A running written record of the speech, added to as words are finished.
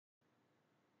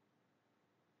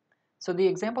So the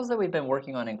examples that we've been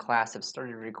working on in class have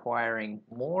started requiring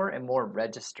more and more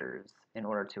registers in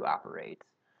order to operate.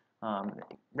 Um,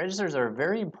 Registers are a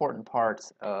very important part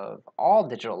of all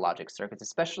digital logic circuits,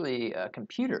 especially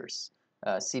computers,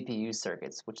 CPU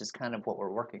circuits, which is kind of what we're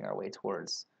working our way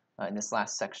towards in this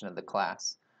last section of the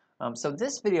class. So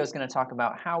this video is going to talk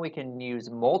about how we can use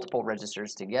multiple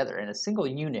registers together in a single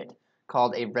unit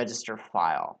called a register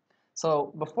file.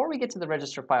 So before we get to the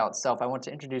register file itself, I want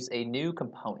to introduce a new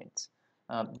component.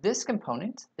 This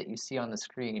component that you see on the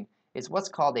screen is what's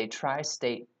called a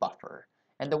tri-state buffer.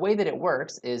 And the way that it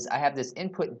works is I have this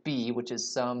input B, which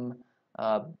is some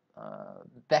uh,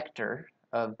 vector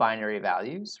of binary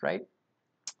values, right?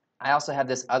 I also have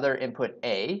this other input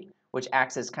A, which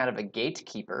acts as kind of a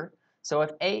gatekeeper. So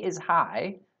if A is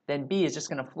high, then B is just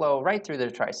going to flow right through the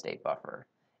tri-state buffer.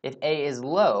 If A is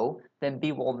low, then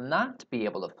B will not be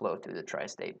able to flow through the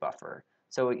tri-state buffer.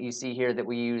 So you see here that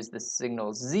we use the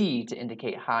signal Z to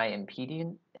indicate high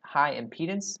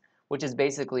impedance, which is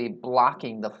basically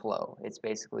blocking the flow. It's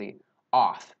basically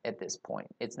off at this point.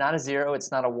 It's not a 0,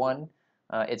 it's not a 1,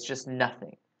 it's just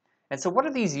nothing. And so what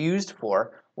are these used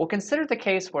for? Well, consider the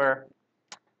case where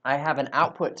I have an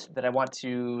output that I want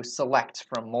to select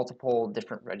from multiple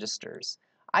different registers.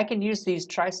 I can use these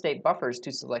tri-state buffers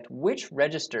to select which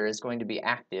register is going to be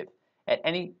active at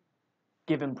any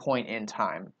given point in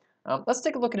time. Let's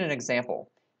take a look at an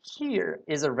example. Here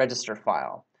is a register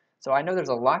file. So I know there's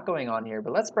a lot going on here,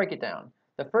 but let's break it down.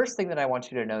 The first thing that I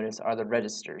want you to notice are the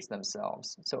registers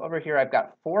themselves. So over here I've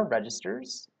got 4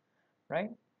 registers, right?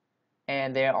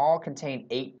 And they all contain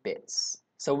 8 bits.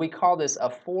 So we call this a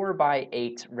 4 by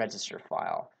 8 register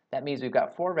file. That means we've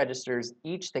got 4 registers,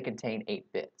 each that contain 8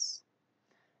 bits.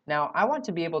 Now I want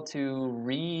to be able to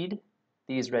read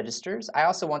these registers. I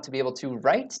also want to be able to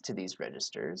write to these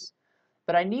registers,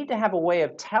 but I need to have a way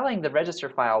of telling the register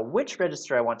file which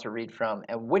register I want to read from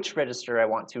and which register I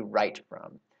want to write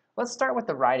from. Let's start with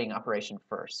the writing operation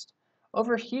first.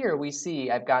 Over here we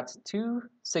see I've got 2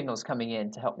 signals coming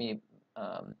in to help me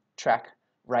track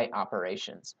write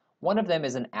operations. One of them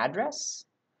is an address.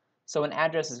 So an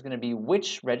address is going to be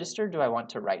which register do I want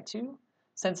to write to.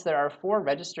 Since there are 4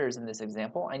 registers in this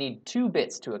example, I need 2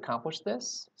 bits to accomplish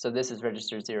this. So this is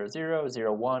register 00,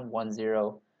 01,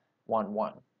 10,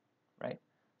 11, right?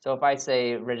 So if I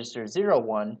say register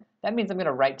 01, that means I'm going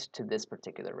to write to this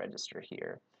particular register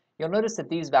here. You'll notice that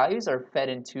these values are fed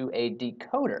into a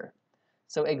decoder.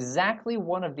 So exactly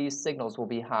one of these signals will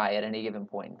be high at any given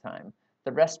point in time.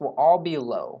 The rest will all be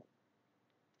low.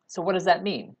 So what does that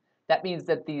mean? That means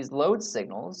that these load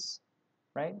signals,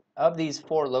 right, of these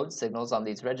 4 load signals on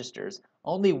these registers,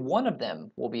 only one of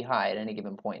them will be high at any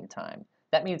given point in time.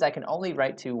 That means I can only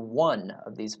write to one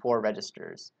of these 4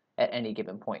 registers at any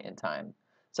given point in time.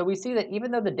 So we see that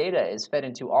even though the data is fed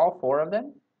into all 4 of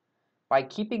them, by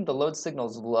keeping the load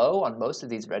signals low on most of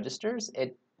these registers,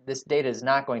 this data is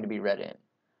not going to be read in.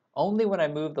 Only when I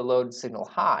move the load signal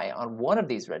high on one of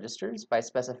these registers by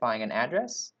specifying an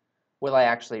address will I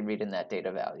actually read in that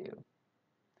data value.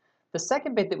 The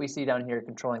second bit that we see down here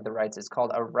controlling the writes is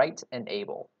called a write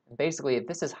enable. Basically, if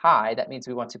this is high, that means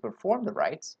we want to perform the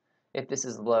writes. If this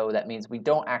is low, that means we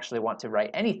don't actually want to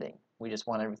write anything. We just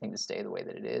want everything to stay the way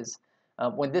that it is.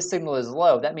 When this signal is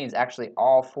low, that means actually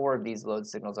all 4 of these load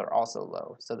signals are also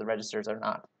low, so the registers are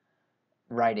not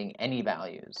writing any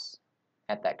values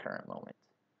at that current moment.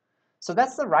 So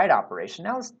that's the write operation.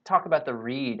 Now let's talk about the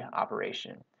read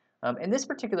operation. In this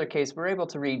particular case, we're able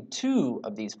to read 2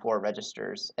 of these 4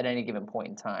 registers at any given point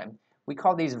in time. We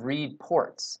call these read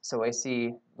ports. So I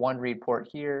see one read port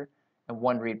here and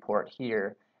one read port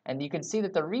here. And you can see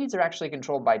that the reads are actually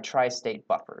controlled by tri-state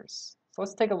buffers. So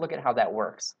let's take a look at how that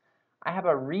works. I have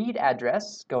a read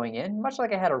address going in, much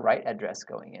like I had a write address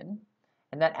going in.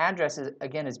 And that address,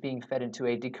 again, is being fed into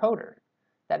a decoder.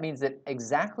 That means that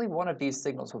exactly one of these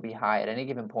signals will be high at any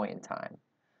given point in time.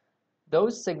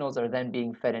 Those signals are then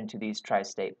being fed into these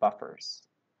tri-state buffers.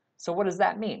 So what does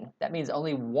that mean? That means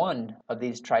only one of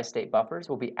these tri-state buffers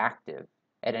will be active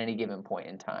at any given point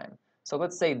in time. So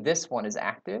let's say this one is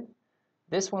active.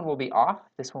 This one will be off,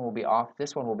 this one will be off,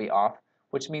 this one will be off,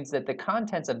 which means that the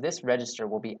contents of this register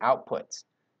will be output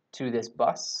to this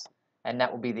bus, and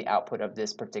that will be the output of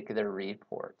this particular read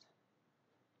port.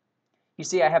 You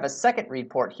see I have a second read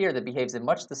port here that behaves in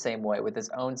much the same way with its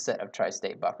own set of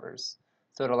tri-state buffers.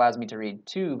 So it allows me to read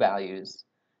 2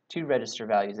 register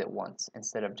values at once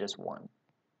instead of just one.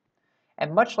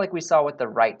 And much like we saw with the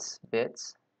write bit,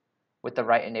 with the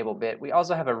write enable bit, we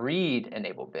also have a read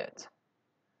enable bit.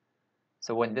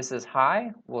 So when this is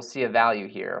high, we'll see a value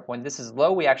here. When this is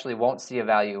low, we actually won't see a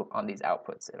value on these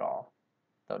outputs at all.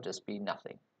 They'll just be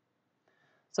nothing.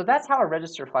 So that's how a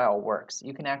register file works.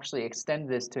 You can actually extend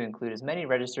this to include as many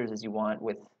registers as you want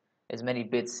with as many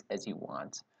bits as you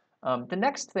want. The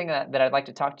next thing that I'd like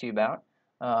to talk to you about,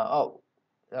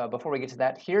 before we get to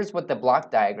that, here's what the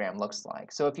block diagram looks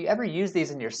like. So if you ever use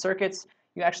these in your circuits,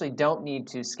 you actually don't need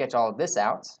to sketch all of this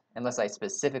out unless I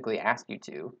specifically ask you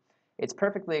to. It's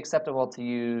perfectly acceptable to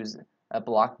use a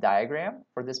block diagram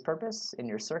for this purpose in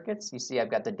your circuits. You see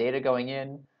I've got the data going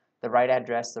in, the write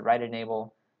address, the write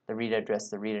enable, the read address,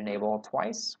 the read enable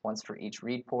twice, once for each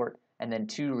read port, and then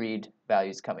 2 read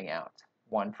values coming out,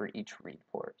 1 for each read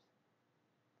port.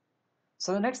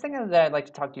 So the next thing that I'd like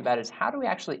to talk to you about is how do we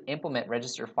actually implement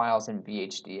register files in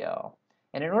VHDL?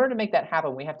 And in order to make that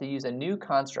happen, we have to use a new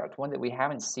construct, one that we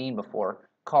haven't seen before,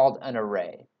 called an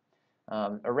array.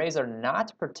 Arrays are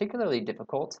not particularly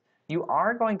difficult. You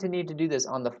are going to need to do this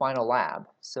on the final lab.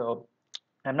 So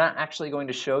I'm not actually going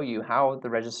to show you how the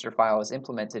register file is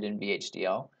implemented in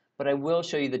VHDL, but I will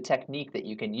show you the technique that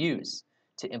you can use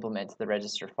to implement the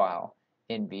register file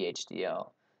in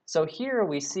VHDL. So here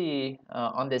we see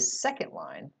on this second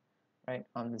line, right,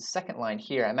 on the second line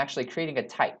here, I'm actually creating a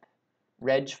type.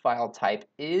 Reg file type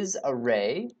is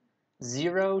array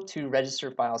 0 to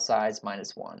register file size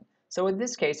 -1. So in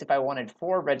this case, if I wanted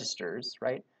 4 registers,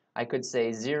 right, I could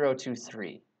say 0 to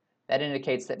 3. That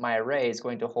indicates that my array is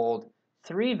going to hold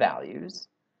 3 values,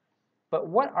 but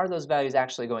what are those values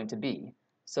actually going to be?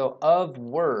 So of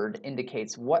word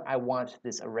indicates what I want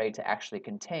this array to actually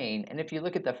contain, and if you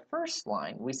look at the first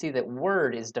line, we see that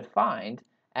word is defined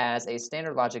as a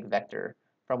standard logic vector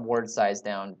from word size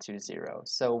down to 0.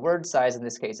 So word size in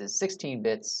this case is 16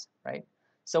 bits, right?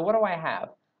 So what do I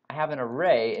have? I have an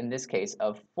array in this case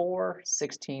of 4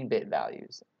 16-bit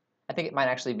values. I think it might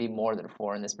actually be more than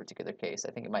 4 in this particular case.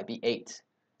 I think it might be 8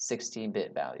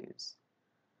 16-bit values.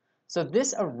 So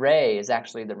this array is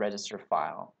actually the register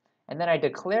file. And then I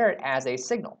declare it as a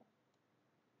signal,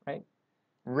 right?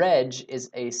 Reg is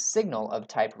a signal of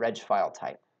type reg file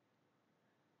type.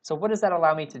 So what does that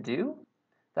allow me to do?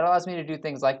 That allows me to do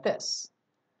things like this.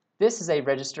 This is a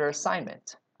register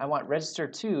assignment. I want register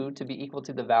 2 to be equal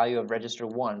to the value of register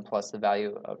 1 plus the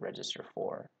value of register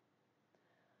 4.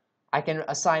 I can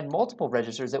assign multiple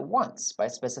registers at once by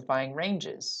specifying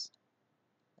ranges.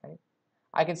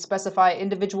 I can specify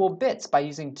individual bits by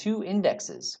using 2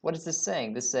 indexes. What is this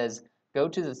saying? This says go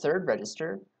to the 3rd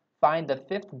register, find the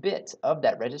 5th bit of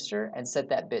that register, and set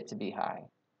that bit to be high.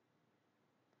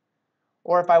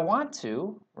 Or if I want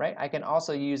to, right, I can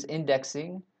also use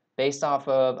indexing based off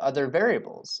of other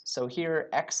variables. So here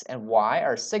x and y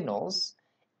are signals.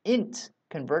 Int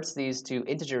converts these to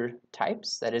integer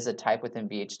types. That is a type within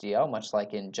VHDL, much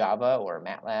like in Java or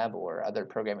MATLAB or other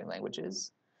programming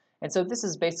languages. And so this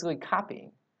is basically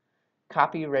copying.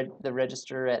 Copy the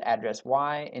register at address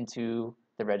y into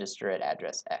the register at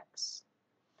address x.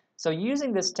 So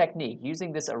using this technique,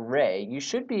 using this array, you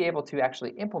should be able to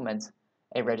actually implement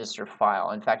a register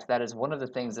file. In fact, that is one of the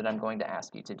things that I'm going to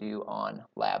ask you to do on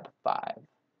Lab 5.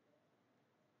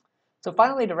 So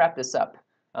finally, to wrap this up,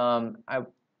 I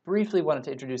briefly wanted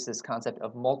to introduce this concept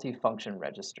of multifunction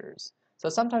registers. So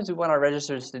sometimes we want our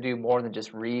registers to do more than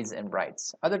just reads and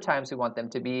writes. Other times we want them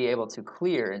to be able to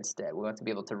clear instead. We want to be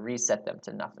able to reset them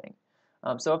to nothing.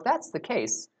 So if that's the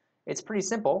case, it's pretty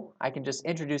simple. I can just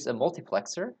introduce a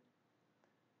multiplexer,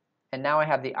 and now I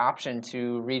have the option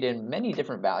to read in many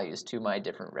different values to my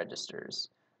different registers.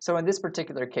 So in this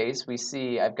particular case, we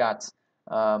see I've got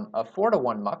a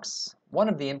 4-to-1 mux. One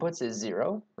of the inputs is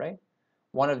 0, right?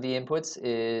 One of the inputs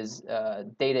is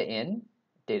data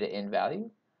in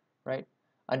value, right?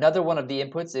 Another one of the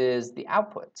inputs is the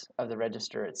output of the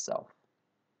register itself,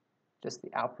 just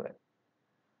the output.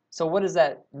 So what does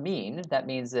that mean? That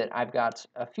means that I've got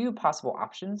a few possible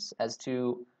options as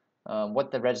to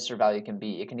what the register value can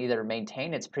be. It can either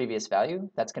maintain its previous value,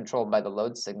 that's controlled by the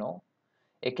load signal.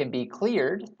 It can be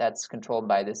cleared, that's controlled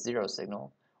by this 0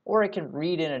 signal. Or it can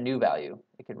read in a new value.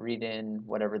 It can read in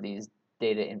whatever these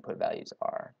data input values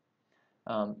are.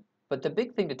 But the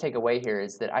big thing to take away here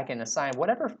is that I can assign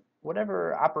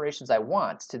whatever operations I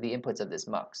want to the inputs of this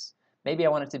mux. Maybe I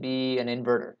want it to be an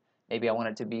inverter. Maybe I want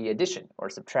it to be addition or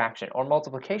subtraction or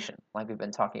multiplication, like we've been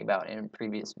talking about in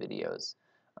previous videos.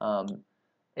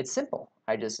 It's simple.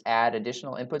 I just add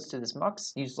additional inputs to this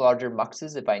mux, use larger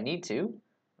muxes if I need to,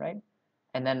 right?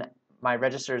 And then my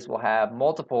registers will have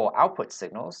multiple output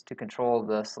signals to control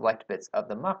the select bits of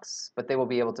the mux, but they will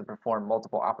be able to perform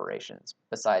multiple operations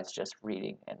besides just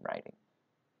reading and writing.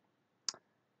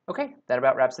 Okay, that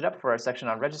about wraps it up for our section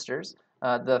on registers.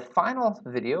 The final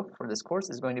video for this course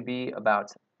is going to be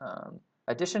about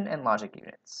addition and logic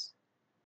units.